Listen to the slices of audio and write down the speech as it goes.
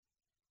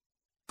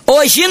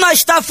Hoje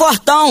nós tá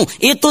fortão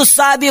e tu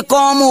sabe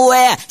como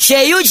é.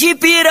 Cheio de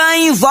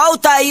piranha em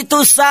volta e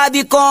tu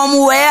sabe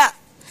como é.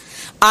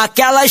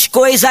 Aquelas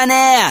coisas,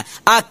 né?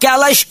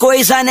 Aquelas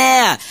coisas,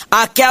 né?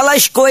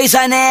 Aquelas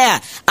coisas,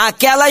 né?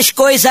 Aquelas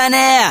coisas,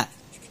 né?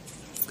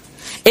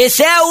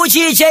 Esse é o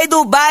DJ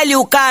do baile,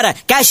 o cara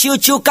que a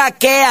tchutchuca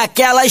quer.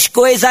 Aquelas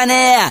coisas,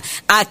 né?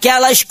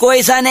 Aquelas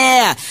coisas,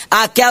 né?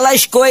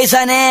 Aquelas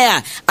coisas,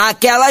 né?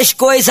 Aquelas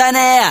coisas,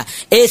 né?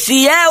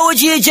 Esse é o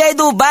DJ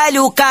do baile,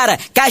 o cara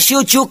que a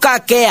tchutchuca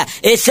quer.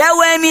 Esse é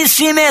o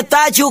MC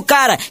Metade, o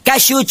cara que a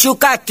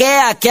tchutchuca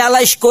quer.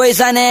 Aquelas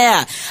coisas,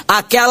 né?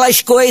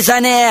 Aquelas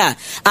coisas, né?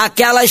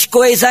 Aquelas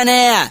coisas,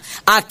 né?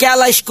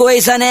 Aquelas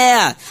coisas,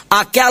 né?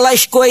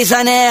 Aquelas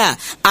coisas, né?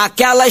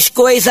 Aquelas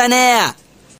coisas, né?